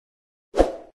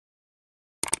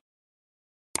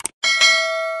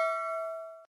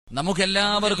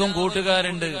നമുക്കെല്ലാവർക്കും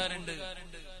കൂട്ടുകാരുണ്ട്.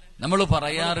 നമ്മൾ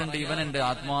പറയാറുണ്ട്, ഇവൻ എന്റെ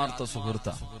ആത്മാർത്ഥ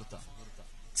സുഹൃത്താ.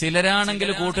 ചിലരാണെങ്കിൽ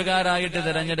കൂട്ടുകാരായിട്ട്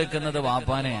തിരഞ്ഞെടുക്കുന്നത്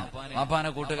വാപ്പാനെയാണ്. വാപ്പാനെ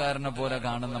കൂട്ടുകാരനെ പോലെ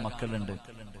കാണുന്ന മക്കളുണ്ട്.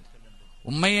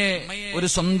 ഉമ്മയെ ഒരു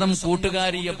സ്വന്തം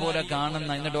കൂട്ടുകാരിയെ പോലെ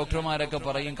കാണുന്ന, ഇന്ന് ഡോക്ടർമാരൊക്കെ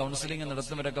പറയും, കൗൺസിലിംഗ്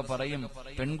നടത്തുന്നവരൊക്കെ പറയും,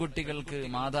 പെൺകുട്ടികൾക്ക്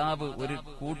മാതാവ് ഒരു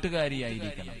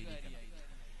കൂട്ടുകാരിയായിരിക്കണം,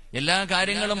 എല്ലാ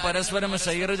കാര്യങ്ങളും പരസ്പരം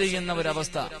ഷെയർ ചെയ്യുന്ന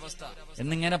ഒരവസ്ഥ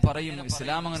എന്നിങ്ങനെ പറയും.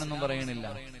 ഇസ്ലാം അങ്ങനൊന്നും പറയണില്ല.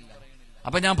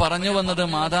 അപ്പൊ ഞാൻ പറഞ്ഞു വന്നത്,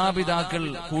 മാതാപിതാക്കൾ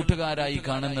കൂട്ടുകാരായി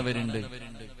കാണുന്നവരുണ്ട്,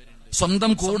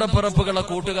 സ്വന്തം കൂടപ്പിറപ്പുകളെ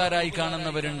കൂട്ടുകാരായി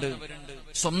കാണുന്നവരുണ്ട്,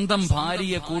 സ്വന്തം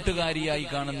ഭാര്യയെ കൂട്ടുകാരിയായി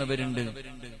കാണുന്നവരുണ്ട്.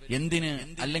 എന്തിന്?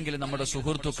 അല്ലെങ്കിൽ നമ്മുടെ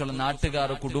സുഹൃത്തുക്കൾ, നാട്ടുകാർ,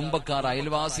 കുടുംബക്കാർ,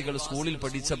 അയൽവാസികൾ, സ്കൂളിൽ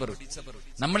പഠിച്ചവർ,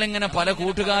 നമ്മളിങ്ങനെ പല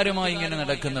കൂട്ടുകാരുമായി ഇങ്ങനെ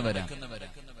നടക്കുന്നവരാ.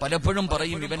 പലപ്പോഴും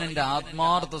പറയും, ഇവൻ എന്റെ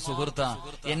ആത്മാർത്ഥ സുഹൃത്താ,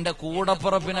 എന്റെ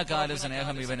കൂടപ്പുറപ്പിനെക്കാളും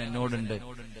സ്നേഹം ഇവൻ എന്നോടുണ്ട്,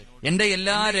 എന്റെ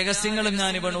എല്ലാ രഹസ്യങ്ങളും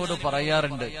ഞാൻ ഇവനോട്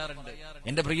പറയാറുണ്ട്.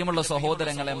 എന്റെ പ്രിയമുള്ള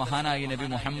സഹോദരങ്ങളെ, മഹാനായി നബി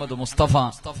മുഹമ്മദ് മുസ്തഫ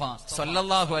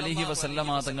സല്ലല്ലാഹു അലൈഹി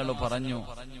വസല്ലമ തങ്ങൾ പറഞ്ഞു,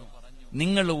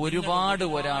 നിങ്ങൾ ഒരുപാട്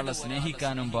ഒരാളെ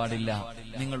സ്നേഹിക്കാനും പാടില്ല,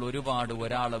 നിങ്ങൾ ഒരുപാട്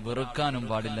ഒരാളെ വെറുക്കാനും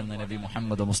പാടില്ലെന്ന് നബി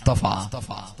മുഹമ്മദ് മുസ്തഫ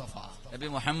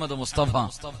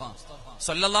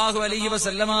സല്ലല്ലാഹു അലൈഹി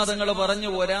വസല്ലമ തങ്ങൾ പറഞ്ഞു.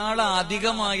 ഒരാളെ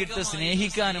അധികമായിട്ട്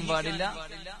സ്നേഹിക്കാനും പാടില്ല,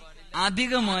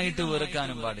 അധികമായിട്ട്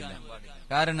വെറുക്കാനും പാടില്ല.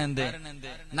 കാരണം എന്തേ?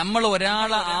 നമ്മൾ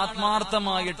ഒരാളെ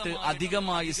ആത്മാർത്ഥമായിട്ട്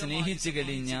അധികമായി സ്നേഹിച്ചു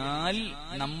കഴിഞ്ഞാൽ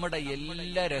നമ്മുടെ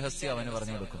എല്ലാ രഹസ്യം അവന്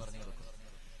പറഞ്ഞു കൊടുക്കും.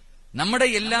 നമ്മുടെ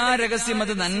എല്ലാ രഹസ്യം,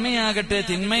 അത് നന്മയാകട്ടെ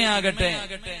തിന്മയാകട്ടെ,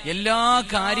 എല്ലാ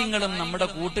കാര്യങ്ങളും നമ്മുടെ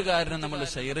കൂട്ടുകാരന് നമ്മൾ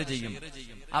ഷെയർ ചെയ്യും.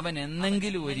 അവൻ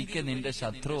എന്നെങ്കിലും ഒരിക്കൽ നിന്റെ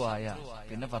ശത്രുവായ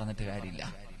പിന്നെ പറഞ്ഞിട്ട് കാര്യമില്ല.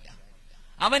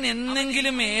 അവൻ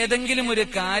എന്നെങ്കിലും ഏതെങ്കിലും ഒരു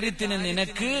കാര്യത്തിന്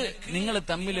നിങ്ങൾ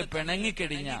തമ്മിൽ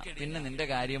പിണങ്ങിക്കഴിഞ്ഞ പിന്നെ നിന്റെ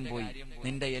കാര്യം പോയി,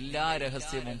 നിന്റെ എല്ലാ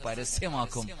രഹസ്യവും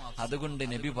പരസ്യമാക്കും. അതുകൊണ്ട്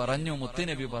നബി പറഞ്ഞു,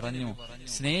 മുത്തുനബി പറഞ്ഞു,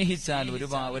 സ്നേഹിച്ചാൽ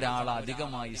ഒരാളെ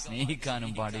അധികമായി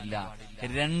സ്നേഹിക്കാനും പാടില്ല.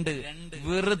 2,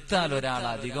 വെറുത്താൽ ഒരാളെ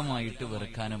അധികമായിട്ട്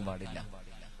വെറുക്കാനും പാടില്ല.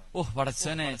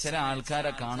 പടച്ചോനെ, ചില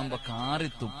ആൾക്കാരെ കാണുമ്പോ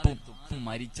കാറി തുപ്പും.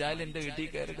 മരിച്ചാൽ എന്റെ വീട്ടിൽ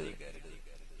കയറരുത്,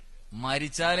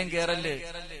 മരിച്ചാലും കേറല്,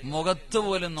 മുഖത്ത്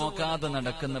പോലും നോക്കാതെ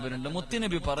നടക്കുന്നവരുണ്ട്.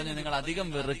 മുത്തുനബി പറഞ്ഞു, നിങ്ങൾ അധികം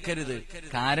വെറുക്കരുത്.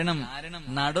 കാരണം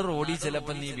നടു റോഡി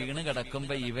ചിലപ്പോ നീ വീണ്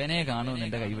കിടക്കുമ്പോ ഇവനെ കാണൂ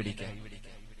നിന്റെ കൈപിടിക്കാൻ.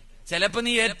 ചിലപ്പോ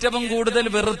നീ ഏറ്റവും കൂടുതൽ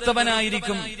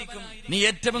വെറുത്തവനായിരിക്കും, നീ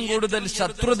ഏറ്റവും കൂടുതൽ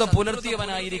ശത്രുത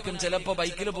പുലർത്തിയവനായിരിക്കും. ചിലപ്പോ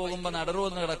ബൈക്കിൽ പോകുമ്പോ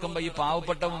നടറുവെന്ന് കിടക്കുമ്പോ ഈ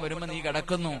പാവപ്പെട്ടവൻ വരുമ്പോ നീ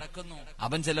കിടക്കുന്നു,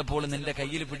 അവൻ ചിലപ്പോൾ നിന്റെ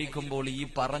കയ്യിൽ പിടിക്കുമ്പോൾ ഈ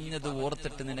പറഞ്ഞത്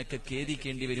ഓർത്തിട്ട് നിനക്ക്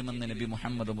ഖേദിക്കേണ്ടി വരുമെന്ന് നബി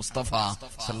മുഹമ്മദ് മുസ്തഫ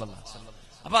സല്ലല്ലാഹു അലൈഹി വസല്ലം.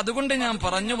 അപ്പൊ അതുകൊണ്ട് ഞാൻ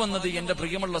പറഞ്ഞു വന്നത്, എന്റെ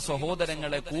പ്രിയമുള്ള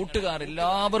സഹോദരങ്ങളെ, കൂട്ടുകാർ,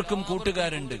 എല്ലാവർക്കും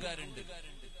കൂട്ടുകാരുണ്ട്.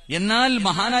 എന്നാൽ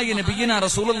മഹാനായ നബിയിന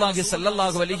റസൂലുള്ളാഹി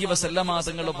സ്വല്ലല്ലാഹു അലൈഹി വസല്ലമ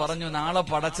തങ്ങൾ പറഞ്ഞു, നാളെ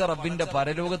പടച്ച റബ്ബിന്റെ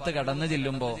പരലോകത്ത് കടന്നു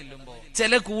ചെല്ലുമ്പോ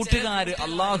ചില കൂട്ടുകാര്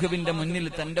അള്ളാഹുവിന്റെ മുന്നിൽ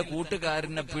തന്റെ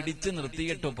കൂട്ടുകാരനെ പിടിച്ചു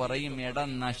നിർത്തിയിട്ട് പറയും, എടാ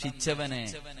നശിച്ചവനെ,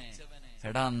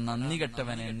 എടാ നന്ദി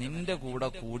കെട്ടവനെ, നിന്റെ കൂടെ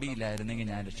കൂടിയില്ലായിരുന്നെങ്കിൽ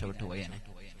ഞാൻ രക്ഷപ്പെട്ടു പോയേനെ.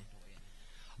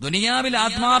 ദുനിയാവിൽ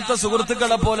ആത്മാർത്ഥ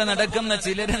സുഹൃത്തുക്കളെ പോലെ നടക്കുന്ന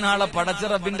ചിലര് നാളെ പടച്ച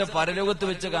റബ്ബിന്റെ പരലോകത്ത്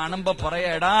വെച്ച് കാണുമ്പോ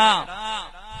പറയാ,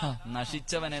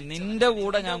 നശിച്ചവനെ, നിന്റെ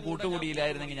കൂടെ ഞാൻ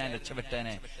കൂട്ടുകൂടിയില്ലായിരുന്നെങ്കിൽ ഞാൻ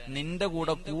രക്ഷപ്പെട്ടേനെ, നിന്റെ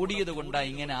കൂടെ കൂടിയത് കൊണ്ടാ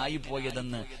ഇങ്ങനെ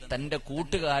ആയിപ്പോയതെന്ന് തന്റെ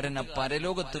കൂട്ടുകാരനെ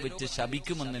പരലോകത്ത് വെച്ച്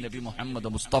ശപിക്കുമെന്ന് നബി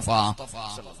മുഹമ്മദ് മുസ്തഫ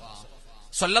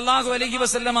സല്ലല്ലാഹു അലൈഹി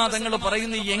വസല്ലമ തങ്ങൾ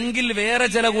പറയുന്നു. എങ്കിൽ വേറെ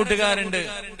ചില കൂട്ടുകാരുണ്ട്.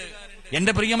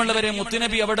 എന്റെ പ്രിയമുള്ളവരെ,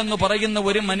 മുത്തുനബി അവിടെ നിന്ന് പറയുന്ന,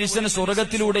 ഒരു മനുഷ്യന്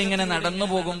സ്വർഗത്തിലൂടെ ഇങ്ങനെ നടന്നു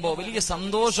പോകുമ്പോ വലിയ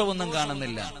സന്തോഷമൊന്നും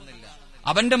കാണുന്നില്ല,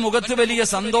 അവന്റെ മുഖത്ത് വലിയ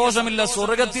സന്തോഷമില്ല.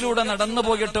 സ്വർഗത്തിലൂടെ നടന്നു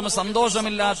പോയിട്ടും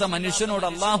സന്തോഷമില്ലാത്ത മനുഷ്യനോട്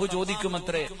അള്ളാഹു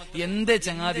ചോദിക്കുമത്രേ, എന്തേ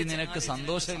ചങ്ങാതി നിനക്ക്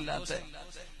സന്തോഷമില്ലാത്ത?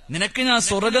 നിനക്ക് ഞാൻ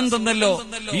സ്വർഗം തന്നല്ലോ,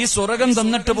 ഈ സ്വർഗം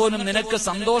തന്നിട്ട് പോലും നിനക്ക്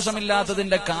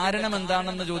സന്തോഷമില്ലാത്തതിന്റെ കാരണം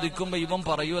എന്താണെന്ന് ചോദിക്കുമ്പോ ഇവൻ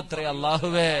പറയൂ അത്രേ,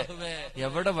 അള്ളാഹുവേ,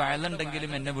 എവിടെ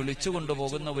വയലുണ്ടെങ്കിലും എന്നെ വിളിച്ചു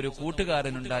കൊണ്ടുപോകുന്ന ഒരു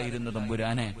കൂട്ടുകാരനുണ്ടായിരുന്നു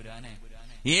തമ്പുരാനെ.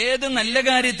 ഏത് നല്ല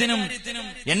കാര്യത്തിനും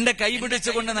എന്റെ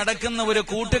കൈപിടിച്ചുകൊണ്ട് നടക്കുന്ന ഒരു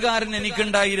കൂട്ടുകാരൻ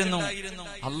എനിക്കുണ്ടായിരുന്നു.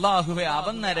 അള്ളാഹുവേ,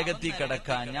 അവൻ നരകത്തിൽ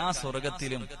കിടക്കാൻ ഞാൻ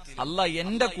സ്വർഗത്തിലും,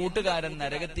 എന്റെ കൂട്ടുകാരൻ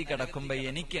നരകത്തിൽ കിടക്കുമ്പോ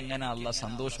എനിക്ക് എങ്ങനെ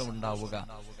സന്തോഷമുണ്ടാവുക?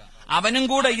 അവനും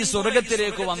കൂടെ ഈ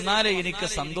സ്വർഗത്തിലേക്ക് വന്നാലേ എനിക്ക്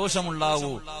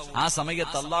സന്തോഷമുണ്ടാവൂ. ആ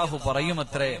സമയത്ത് അള്ളാഹു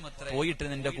പറയുമത്രേ, പോയിട്ട്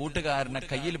നിന്റെ കൂട്ടുകാരനെ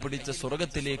കയ്യിൽ പിടിച്ച്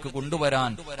സ്വർഗത്തിലേക്ക്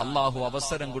കൊണ്ടുവരാൻ അള്ളാഹു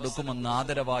അവസരം കൊടുക്കുമെന്ന്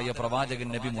ആദരവായ പ്രവാചകൻ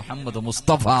നബി മുഹമ്മദ്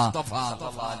മുസ്തഫ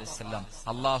സല്ലല്ലാഹു അലൈഹി വസല്ലം.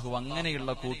 അള്ളാഹു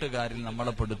അങ്ങനെയുള്ള കൂട്ടുകാരിൽ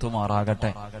നമ്മളെ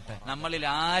പെടുത്തുമാറാകട്ടെ. നമ്മളിൽ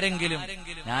ആരെങ്കിലും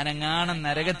ഞാനെങ്ങാനും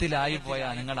നരകത്തിലായിപ്പോയാ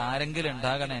നിങ്ങൾ ആരെങ്കിലും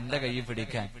ഉണ്ടാകണം എന്റെ കൈ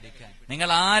പിടിക്കാൻ. നിങ്ങൾ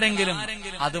ആരെങ്കിലും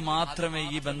അത് മാത്രമേ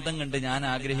ഈ ബന്ധം കണ്ട് ഞാൻ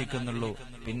ആഗ്രഹിക്കുന്നുള്ളൂ.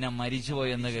 പിന്നെ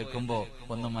മരിച്ചുപോയെന്ന് കേൾക്കുമ്പോ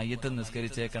ഒന്ന് മയ്യത്ത്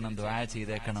നിസ്കരിച്ചേക്കണം, ദുആ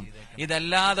ചെയ്തേക്കണം.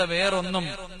 ഇതല്ലാതെ വേറൊന്നും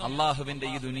അള്ളാഹുവിന്റെ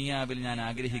ഈ ദുനിയാവിൽ ഞാൻ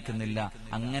ആഗ്രഹിക്കുന്നില്ല.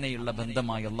 അങ്ങനെയുള്ള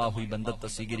ബന്ധമായി അള്ളാഹു ഈ ബന്ധത്തെ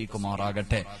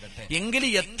സ്വീകരിക്കുമാറാകട്ടെ. എങ്കിലും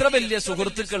എത്ര വലിയ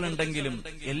സുഹൃത്തുക്കൾ ഉണ്ടെങ്കിലും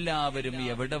എല്ലാവരും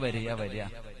എവിടെ വരെയാ വരിക?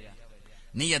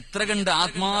 നീ എത്ര കണ്ട്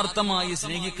ആത്മാർത്ഥമായി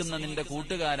സ്നേഹിക്കുന്ന നിന്റെ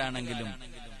കൂട്ടുകാരാണെങ്കിലും,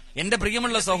 എന്റെ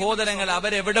പ്രിയമുള്ള സഹോദരങ്ങൾ,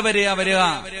 അവരെവിടെ വരെയാ വരിക?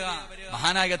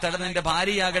 മഹാനായ തട നിന്റെ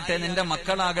ഭാര്യയാകട്ടെ, നിന്റെ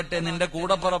മക്കളാകട്ടെ, നിന്റെ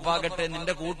കൂടപ്പുറപ്പാകട്ടെ,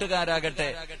 നിന്റെ കൂട്ടുകാരാകട്ടെ,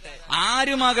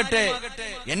 ആരുമാകട്ടെ,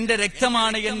 എന്റെ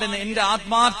രക്തമാണ്, എന്റെ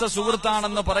ആത്മാർത്ഥ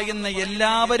സുഹൃത്താണെന്ന് പറയുന്ന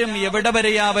എല്ലാവരും എവിടെ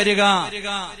വരെയാ വരിക?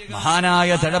 മഹാനായ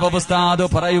തടബുസ്താദ്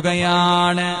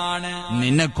പറയുകയാണ്,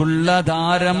 നിനക്കുള്ള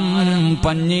താരം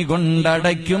പഞ്ഞി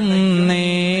കൊണ്ടടയ്ക്കുന്നേ,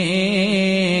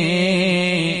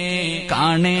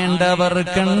 കാണേണ്ടവർ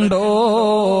കണ്ടോ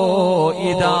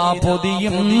ഇതാ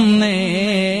പൊതിയുന്നേ,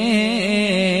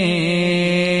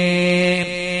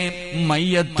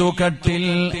 മയ്യത്തുകട്ടിൽ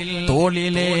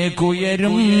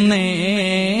തോളിലേക്കുയരുന്നേ,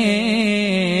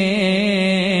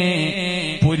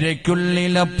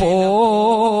 പുരയ്ക്കുള്ളിലപ്പോൾ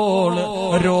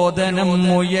രോദനം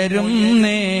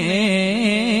ഉയരുന്നേ,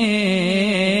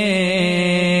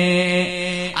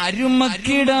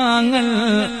 അരുമക്കിടാങ്ങൾ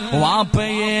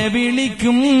വാപ്പയെ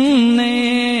വിളിക്കുന്നേ,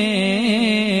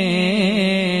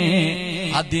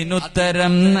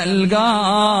 അതിനുത്തരം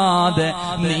നൽകാതെ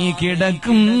നീ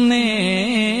കിടക്കുന്നേ.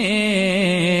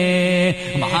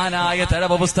 മഹാനായ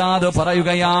തഴവ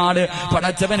പറയുകയാണ്,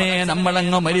 പടച്ചവനെ,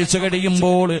 നമ്മളങ്ങ് മരിച്ചു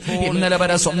കഴിയുമ്പോൾ ഇന്നലെ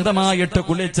വരെ സ്വന്തമായിട്ട്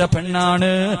കുളിച്ച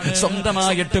പെണ്ണാണ്,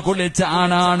 സ്വന്തമായിട്ട് കുളിച്ച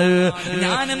ആണാണ്,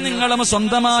 ഞാനും നിങ്ങളും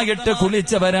സ്വന്തമായിട്ട്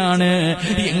കുളിച്ചവരാണ്.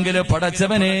 എങ്കിലും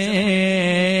പടച്ചവനെ,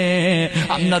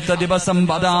 അന്നത്തെ ദിവസം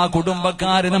പതാ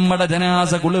കുടുംബക്കാര് നമ്മുടെ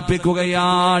ജനാസ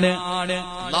കുളിപ്പിക്കുകയാണ്.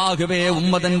 അല്ലാഹുവേ,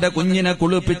 ഉമ്മതന്റെ കുഞ്ഞിനെ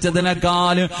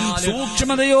കുളിപ്പിച്ചതിനേക്കാൾ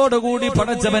സൂക്ഷ്മതയോടുകൂടി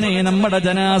പടച്ചവനെ നമ്മുടെ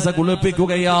ജനാസ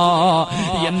കുളിപ്പിക്കുകയാ.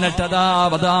 എന്നിട്ടതാ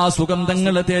വതാ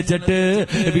സുഗന്ധങ്ങൾ തേച്ചിട്ട്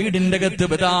വീടിന്റെ അകത്ത്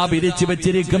വതാ വിരിച്ചു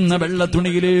വെച്ചിരിക്കുന്ന വെള്ള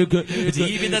തുണിയിലേക്ക്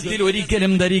ജീവിതത്തിൽ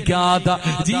ഒരിക്കലും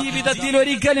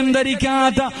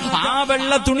ധരിക്കാത്ത ആ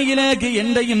വെള്ള തുണിയിലേക്ക്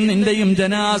എന്റെയും നിന്റെയും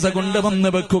ജനാസ കൊണ്ടുവന്ന്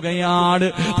വെക്കുകയാണ്.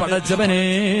 പടച്ചവനെ,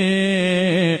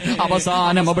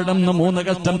 അവസാനം അവിടെ നിന്ന് 3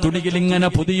 കഷ്ടം തുണിയിൽ ഇങ്ങനെ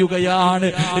പൊതിയുകയാണ്.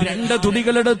 2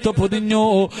 തുണികളെടുത്ത് പൊതിഞ്ഞു.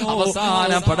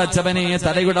 അവസാനം പടച്ചവനെ,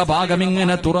 തലയുടെ ഭാഗം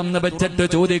ഇങ്ങനെ തുറന്ന് വെച്ചിട്ട്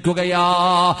ചോദിക്കുകയാ,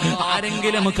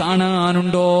 ആരെങ്കിലും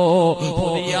കാണാനുണ്ടോ?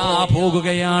 പൊതിയാ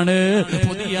പോകുകയാണ്.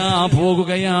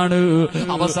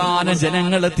 അവസാനം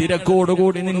ജനങ്ങൾ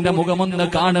തിരക്കോടുകൂടി നിന്റെ മുഖമൊന്ന്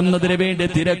കാണുന്നതിന് വേണ്ടി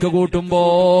തിരക്ക് കൂട്ടുമ്പോ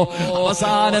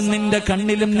അവസാനം നിന്റെ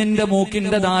കണ്ണിലും നിന്റെ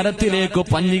മൂക്കിന്റെ ദാരത്തിലേക്ക്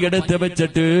പഞ്ഞിയെടുത്ത്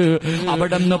വെച്ചിട്ട്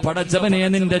അവിടെ നിന്ന് പടച്ചവനെ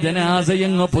നിന്റെ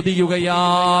ജനാസയങ്ങ്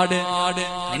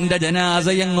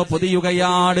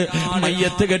പൊതിയുകയാണ്.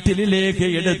 മയ്യത്ത് കെട്ടിലേക്ക്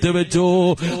എടുത്തു വെച്ചു.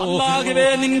 അല്ലാഹുവേ,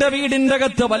 നിന്റെ വീടിന്റെ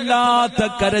അകത്ത് വല്ലാത്ത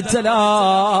കരച്ചലാ.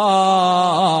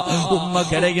 ഉമ്മ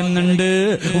കരയുന്നുണ്ട്,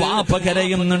 വാപ്പ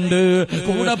കരയുന്നുണ്ട്,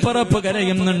 കൂടപ്പിറപ്പ്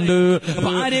കരയുന്നുണ്ട്,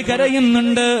 ഭാര്യ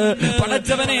കരയുന്നുണ്ട്.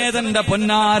 പടച്ചവനെ, തന്റെ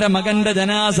പൊന്നാര മകന്റെ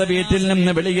ജനാസ വീട്ടിൽ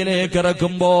നിന്ന് വെളിയിലേക്ക്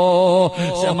ഇറക്കുമ്പോ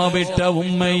ക്ഷമ വിട്ട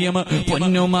ഉമ്മയും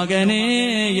പൊന്നുമകനെ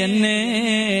എന്നെ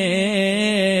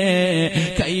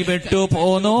കൈവിട്ടു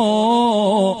പോന്നോ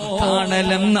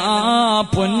കാണലെന്നാ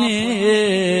പൊന്നേ.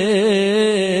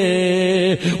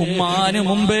 ഉമ്മാന്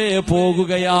മുമ്പേ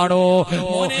പോകുകയാണോ?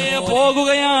 മോനെ,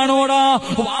 പോകുകയാണോടാ?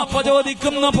 വാപ്പ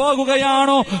ചോദിക്കുന്ന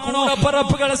പോകുകയാണോ?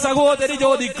 കൂടപ്പിറപ്പുകൾ സഹോദരി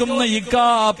ചോദിക്കുന്ന ഇക്കാ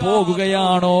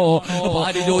പോകുകയാണോ?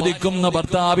 ഭാര്യ ചോദിക്കുന്ന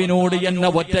ഭർത്താവിനോട് എന്നെ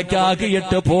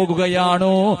ഒറ്റയ്ക്കാക്കിയിട്ട്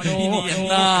പോകുകയാണോ? ഇനി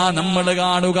എന്നാ നമ്മൾ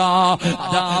കാണുക?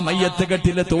 അതാ മയ്യത്ത്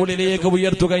കെട്ടിലെ തോളിലേക്ക്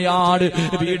ഉയർത്തുകയാണ്.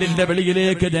 വീടിന്റെ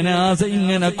വെളിയിലേക്ക് ജനാസ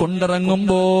ഇങ്ങനെ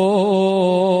കൊണ്ടിറങ്ങുമ്പോ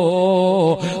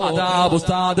അതാ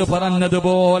ഉസ്താദ്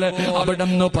പറഞ്ഞതുപോലെ അവിടെ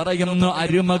നിന്ന് പറയുന്നു,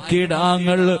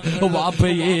 അരുമക്കിടാങ്ങൾ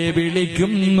വാപ്പയെ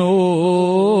വിളിക്കുന്നു.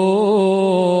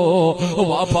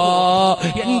 വാപ്പാ,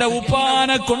 എന്റെ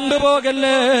ഉപ്പാനെ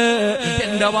കൊണ്ടുപോകല്ലേ,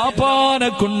 എന്റെ വാപ്പാനെ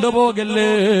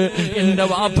കൊണ്ടുപോകല്ലേ. എന്റെ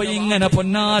വാപ്പ ഇങ്ങനെ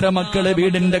പൊന്നാര മക്കളെ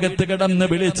വീടിന്റെ അകത്ത് കിടന്ന്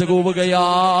വിളിച്ചു കൂവുകയാ.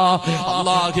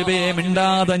 അല്ലാഹുവേ,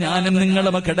 മിണ്ടാതെ ഞാനും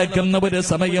നിങ്ങളും കിടക്കുന്ന ഒരു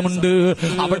സമയമുണ്ട്.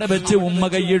 അവിടെ വെച്ച് ഉമ്മ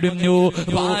കൈയിടുന്നു,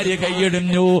 ഭാര്യ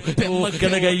കൈയിടുന്നു,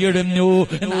 പെൺമക്കള് കൈയിടുന്നു,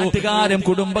 നാട്ടുകാരും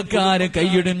കുടുംബക്കാര്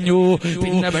കൈയിടിഞ്ഞു.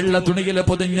 പിന്നെ വെള്ള തുണിയിൽ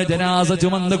പൊതിഞ്ഞ ജനാസ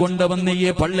ചുമന്ന് കൊണ്ടുവന്ന് ഈ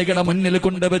പള്ളിയുടെ മുന്നിൽ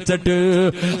കൊണ്ടുവച്ചിട്ട്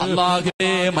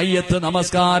അല്ലാഹുവേ മയ്യത്ത്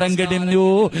നമസ്കാരം കഴിഞ്ഞു.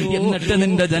 എന്നിട്ട്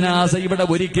നിന്റെ ജനാസ ഇവിടെ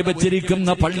ഒരുക്കി വെച്ചിരിക്കുന്ന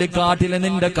പള്ളിക്കാട്ടിലെ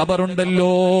നിന്റെ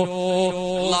ഖബറുണ്ടല്ലോ,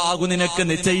 അല്ലാഹു നിനക്ക്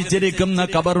നിശ്ചയിച്ചിരിക്കുന്ന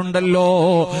ഖബറുണ്ടല്ലോ,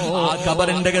 ആ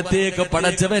ഖബറിന്റെ അകത്തേക്ക്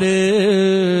പടച്ചവര്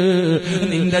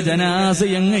നിന്റെ ജനാസ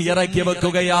എങ്ങ് ഇറക്കി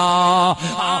വെക്കുകയാ.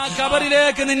 ആ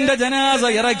ഖബറിലേക്ക് നിന്റെ ജനാസ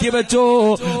ഇറക്കി വെച്ചു.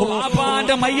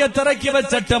 വാപ്പാന്റെ മയ്യത്തിറക്കി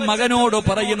വെച്ചിട്ട് മകനോട്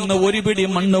പറയുന്ന ഒരു പിടി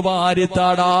മണ്ണ്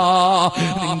വാരിത്താടാ,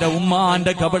 നിന്റെ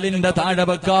ഉമ്മാന്റെ കബളിന്റെ താഴെ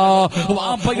വെക്കാ,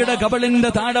 വാപ്പയുടെ കബളിന്റെ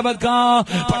താഴെ വെക്കാ.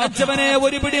 പടച്ചവനെ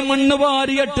ഒരു പിടി മണ്ണ്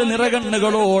വാരിയിട്ട്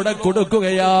നിറകണ്ണുകളോടെ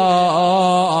കൊടുക്കുകയാ.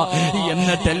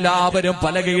 എന്നിട്ട് എല്ലാവരും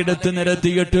പലകയെടുത്ത്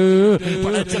നിരത്തിയിട്ട്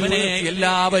പടച്ചവനെ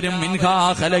എല്ലാവരും മിൻഹാ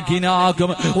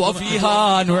ഖലഖിനാകും വഫീഹാ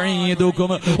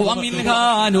നുഈദുകും വമിൻഹാ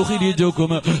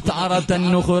നുഖ്രിജുകും താറതൻ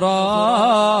ഉഖ്റാ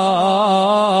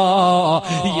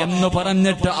എന്ന്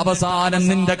പറഞ്ഞിട്ട് അവസാനം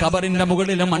നിന്റെ ഖബറിന്റെ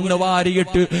മുകളിൽ മണ്ണ്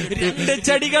വാരിയിട്ട് 2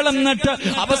 ചെടികൾ എന്നിട്ട്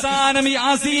അവസാനം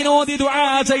യാസീനോദി ദുആ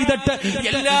ചെയ്തിട്ട്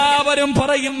എല്ലാവരും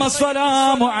പറയും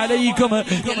അസ്സലാമു അലൈക്കും,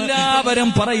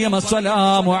 എല്ലാവരും പറയും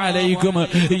അസ്സലാമു അലൈക്കും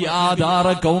യാ ദാറ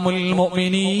ഖൗമുൽ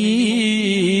മുഅ്മിനീൻ.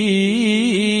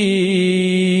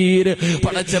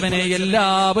 പടച്ചവനെ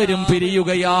എല്ലാവരും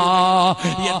പിരിയുകയാ.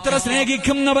 എത്ര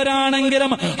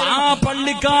സ്നേഹിക്കുന്നവരാണെങ്കിലും ആ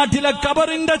പള്ളിക്കാട്ടിലെ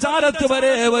ഖബറിന്റെ ചാരത്ത്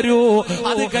വരെ വരൂ.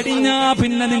 അത് കഴിഞ്ഞാ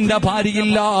പിന്നെ നിന്റെ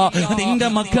ഭാര്യയില്ല, നിന്റെ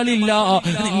മക്കളില്ല,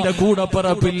 നിന്റെ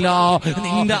കൂടപ്പിറപ്പില്ല,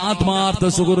 നിന്റെ ആത്മാർത്ഥ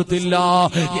സുഹൃത്തില്ല.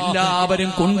 എല്ലാവരും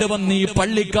കൊണ്ടുവന്ന് ഈ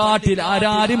പള്ളിക്കാട്ടിൽ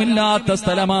ആരാരുമില്ലാത്ത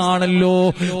സ്ഥലമാണല്ലോ.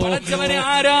 പടച്ചവനെ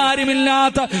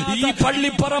ആരാരുമില്ലാത്ത ഈ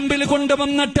പള്ളിപ്പറമ്പിൽ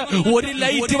കൊണ്ടുവന്നിട്ട് ഒരു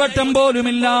ലൈറ്റ് വട്ടം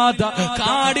പോലുമില്ലാത്ത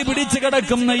കാടി പിടിച്ചു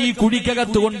കിടക്കുന്ന ഈ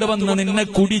കുഴിക്കകത്ത് കൊണ്ടുവന്ന് നിന്നെ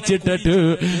കുടിച്ചിട്ടിട്ട്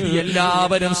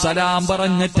എല്ലാവരും സലാം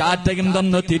പറഞ്ഞ് ടാറ്റയും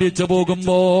തന്ന് തിരിച്ചു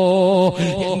പോകുമ്പോ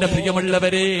എന്റെ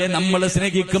പ്രിയമുള്ളവരെ, നമ്മൾ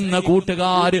സ്നേഹിക്കുന്ന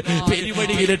കൂട്ടുകാര്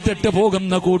പെരുവഴിയിലിട്ടിട്ട്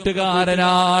പോകുന്ന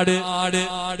കൂട്ടുകാരനാട്.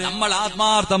 നമ്മൾ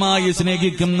ആത്മാർത്ഥമായി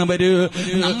സ്നേഹിക്കുന്നവര്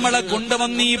നമ്മളെ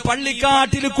കൊണ്ടുവന്ന് ഈ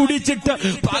പള്ളിക്കാട്ടിൽ കുടിച്ചിട്ട്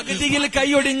പകുതിയിൽ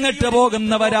കൈയൊടിഞ്ഞിട്ട്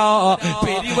പോകുന്നവരാ,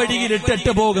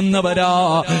 പെരുവഴിയിലിട്ടിട്ട് പോകുന്നവരാ.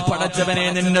 പടച്ചവനെ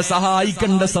നിന്നെ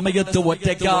സഹായിക്കേണ്ട സമയത്ത്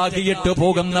ഒറ്റയ്ക്കാകിയിട്ട്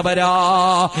പോകുന്നവരാ.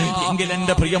 എങ്കിൽ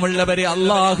എന്റെ പ്രിയമുള്ളവരെ,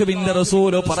 അള്ളാഹുവിന്റെ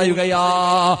റസൂല് പറയുകയാ,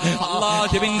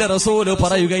 അള്ളാഹുവിന്റെ റസൂല്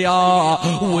പറയുകയാ,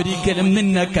 ഒരിക്കലും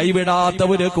നിന്നെ കൈവിടാത്ത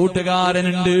ഒരു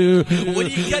കൂട്ടുകാരനുണ്ട്,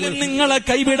 ഒരിക്കലും നിങ്ങളെ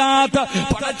കൈവിടാത്ത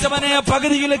പടച്ചവനെ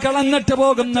പകുതിയിൽ കളഞ്ഞിട്ട്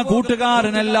പോകുന്ന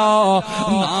കൂട്ടുകാരനല്ല.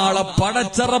 നാളെ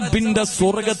പടച്ച റബ്ബിന്റെ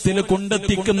സ്വർഗത്തിൽ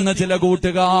കൊണ്ടെത്തിക്കുന്ന ചില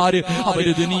കൂട്ടുകാർ,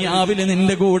 അവര് ദുനിയാവിൽ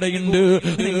നിന്റെ കൂടെയുണ്ട്,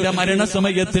 നിന്റെ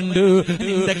മരണസമയത്തുണ്ട്,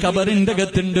 നിന്റെ ഖബറിന്റെ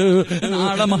അകത്തുണ്ട്,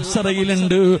 നാളെ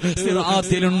മഹ്ശറയിലുണ്ട്,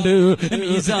 സിറാത്തിലുണ്ട്,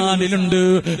 മീസാനിലുണ്ട്.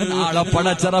 നാളെ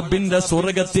പടച്ച റബ്ബിന്റെ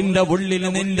സ്വർഗത്തിന്റെ ഉള്ളിൽ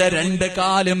നിന്റെ 2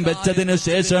 കാലും വെച്ചതിന്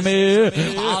ശേഷമേ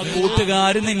ആ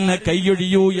കൂട്ടുകാർ നിന്നെ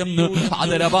കൈയൊഴിയൂ എന്ന്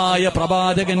ആദരവായ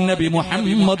പ്രവാചകൻ നബി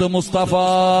മുഹമ്മദ് മുസ്തഫ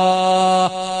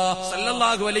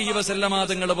സല്ലല്ലാഹു അലൈഹി വസല്ലമ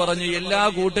തങ്ങൾ പറഞ്ഞു, എല്ലാ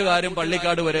കൂട്ടുകാരും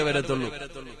പള്ളിക്കാട് വരെ വരത്തുള്ളൂ.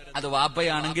 അത്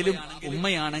വാപ്പയാണെങ്കിലും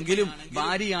ഉമ്മയാണെങ്കിലും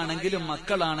ഭാര്യയാണെങ്കിലും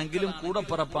മക്കളാണെങ്കിലും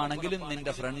കൂടപ്പുറപ്പാണെങ്കിലും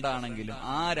നിന്റെ ഫ്രണ്ടാണെങ്കിലും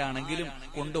ആരാണെങ്കിലും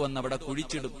കൊണ്ടുവന്ന് അവിടെ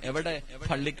കുഴിച്ചിടും. എവിടെ?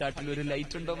 പള്ളിക്കാട്ടിൽ ഒരു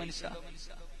ലൈറ്റ് ഉണ്ടോ മനുഷ്യ?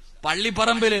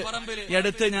 പള്ളിപ്പറമ്പില്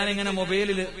എടുത്ത് ഞാനിങ്ങനെ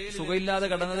മൊബൈലില് സുഖമില്ലാതെ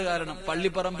കിടന്നത് കാരണം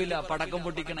പള്ളിപ്പറമ്പില്ല പടക്കം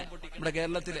പൊട്ടിക്കണേ. നമ്മുടെ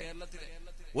കേരളത്തിലെ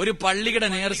ഒരു പള്ളിയുടെ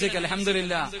നേർച്ചയ്ക്ക്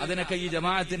അൽഹംദുലില്ലാ അതിനൊക്കെ ഈ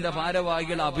ജമാഅത്തിന്റെ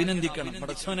ഭാരവാഹികളെ അഭിനന്ദിക്കണം.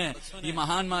 പടച്ചോനെ, ഈ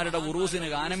മഹാന്മാരുടെ ഉറൂസിന്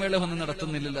ഗാനമേള ഒന്നും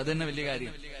നടത്തുന്നില്ലല്ലോ, അതന്നെ വലിയ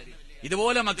കാര്യം.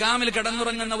 ഇതുപോലെ മക്കാമിൽ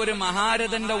കിടന്നുറങ്ങുന്ന ഒരു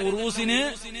മഹാരഥന്റെ ഉറൂസിന്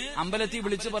അമ്പലത്തിൽ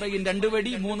വിളിച്ചു പറയും 2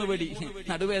 വെടി 3 വെടി,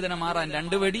 നടുവേദന മാറാൻ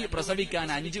 2 വെടി, പ്രസവിക്കാൻ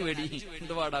 5 വെടി.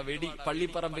 എന്തുവാടാ വെടി?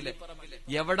 പള്ളിപ്പറമ്പില്.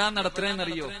 എവിടാ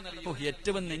നടത്തണേന്നറിയോ?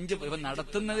 ഏറ്റവും നെഞ്ച് ഇവ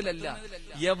നടത്തുന്നതിലല്ല,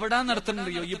 എവിടാ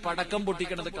നടത്തണെന്നറിയോ? ഈ പടക്കം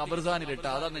പൊട്ടിക്കണത് ഖബർസാനിലിട്ട,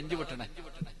 അതാ നെഞ്ചു പൊട്ടണേ.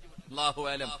 അല്ലാഹു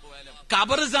ആലം.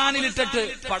 ഖബർസാനിലിട്ടിട്ട്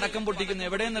പടക്കം പൊട്ടിക്കുന്ന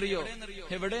എവിടെയെന്നറിയോ?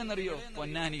 എവിടെയെന്നറിയോ?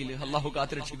 പൊന്നാനിയില്. അള്ളാഹു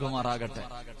കാത്തുരക്ഷിക്കുമാറാകട്ടെ.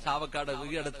 ചാവക്കാട് ഈ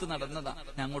അടുത്ത് നടന്നതാ.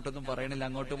 ഞാൻ അങ്ങോട്ടൊന്നും പറയണില്ല,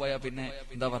 അങ്ങോട്ട് പോയാ പിന്നെ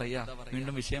എന്താ പറയാ,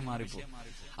 വീണ്ടും വിഷയം മാറിപ്പോ.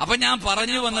 അപ്പൊ ഞാൻ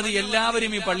പറഞ്ഞു വന്നത്,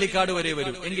 എല്ലാവരും ഈ പള്ളിക്കാട് വരെ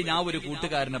വരും. എങ്കിൽ ഞാൻ ഒരു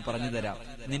കൂട്ടുകാരനെ പറഞ്ഞു തരാം,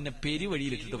 നിന്നെ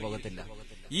പെരുവഴിയിലിട്ടിട്ട് പോകത്തില്ല.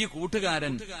 ഈ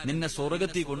കൂട്ടുകാരൻ നിന്നെ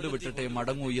സ്വർഗത്തിൽ കൊണ്ടുവിട്ടിട്ടേ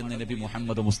മടങ്ങൂ എന്ന് നബി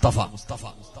മുഹമ്മദ് മുസ്തഫ.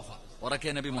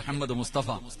 ഉറക്കെ നബി മുഹമ്മദ് മുസ്തഫ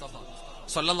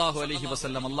സല്ലല്ലാഹു അലൈഹി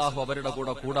വസല്ലം. അല്ലാഹു അവരുടെ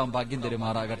കൂടെ കൂടാൻ ഭാഗ്യം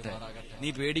തരുമാറാകട്ടെ. നീ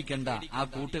പേടിക്കണ്ട, ആ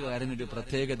കൂട്ടുകാരനൊരു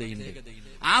പ്രത്യേകതയുണ്ട്.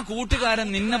 ആ കൂട്ടുകാരൻ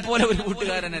നിന്നെ പോലെ ഒരു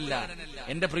കൂട്ടുകാരനല്ല.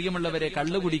 എന്റെ പ്രിയമുള്ളവരെ,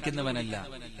 കള്ളു കുടിക്കുന്നവനല്ല,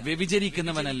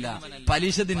 വ്യഭിചരിക്കുന്നവനല്ല,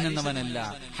 പലിശ തിന്നുന്നവനല്ല,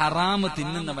 ഹറാമ്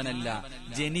തിന്നുന്നവനല്ല.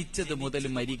 ജനിച്ചത് മുതൽ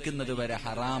മരിക്കുന്നത് വരെ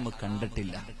ഹറാമ്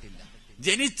കണ്ടിട്ടില്ല.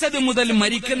 ജനിച്ചത് മുതൽ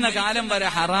മരിക്കുന്ന കാലം വരെ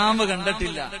ഹറാമ്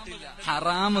കണ്ടിട്ടില്ല,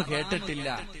 ഹറാമ് കേട്ടിട്ടില്ല,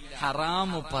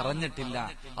 ഹറാമ് പറഞ്ഞിട്ടില്ല,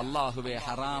 അള്ളാഹുവെ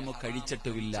ഹറാമ്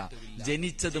കഴിച്ചിട്ടുമില്ല.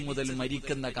 ജനിച്ചത് മുതൽ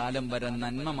മരിക്കുന്ന കാലം വരെ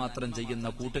നന്മ മാത്രം ചെയ്യുന്ന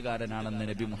കൂട്ടുകാരനാണെന്ന്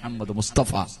നബി മുഹമ്മദ്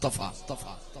മുസ്തഫ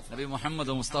നബി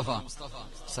മുഹമ്മദ് മുസ്തഫ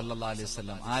സല്ലല്ലാഹു അലൈഹി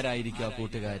വസല്ലം. ആരായിരിക്കും ആ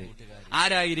കൂട്ടുകാര്?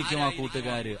 ആരായിരിക്കും ആ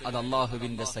കൂട്ടുകാര്? അത്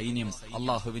അള്ളാഹുവിന്റെ സൈന്യം,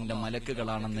 അള്ളാഹുവിന്റെ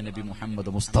മലക്കുകളാണെന്ന് നബി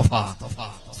മുഹമ്മദ് മുസ്തഫ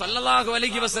സല്ലല്ലാഹു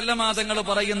അലൈഹി വസല്ലം തങ്ങൾ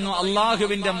പറയുന്നു,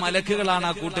 അള്ളാഹുവിന്റെ മലക്കുകളാണ്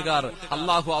ആ കൂട്ടുകാർ.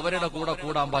 അള്ളാഹു അവരുടെ കൂടെ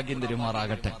കൂടാൻ ഭാഗ്യം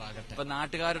തരുമാറാകട്ടെ. ഇപ്പൊ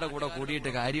നാട്ടുകാരുടെ കൂടെ കൂടിയിട്ട്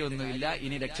കാര്യമൊന്നുമില്ല.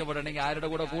 ഇനി രക്ഷപ്പെടണമെങ്കിൽ ആരുടെ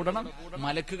കൂടെ കൂടണം?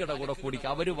 മലക്കുകളുടെ കൂടെ കൂടി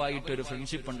അവരുമായിട്ട് ഒരു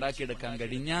ഫ്രണ്ട്ഷിപ്പ് ഉണ്ടാക്കിയെടുക്കാൻ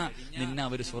കഴിഞ്ഞാൽ നിന്നെ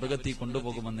അവർ സ്വർഗത്തിൽ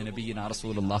കൊണ്ടുപോകുമെന്ന് നബിയിനാ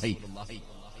റസൂലുള്ളാഹി.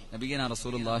 നബിയിനാ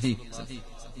റസൂലുള്ളാഹി.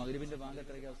 മഗ്രിബിന്റെ ബാങ്ക്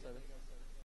എത്രയ്ക്കാ ഉസ്താദേ?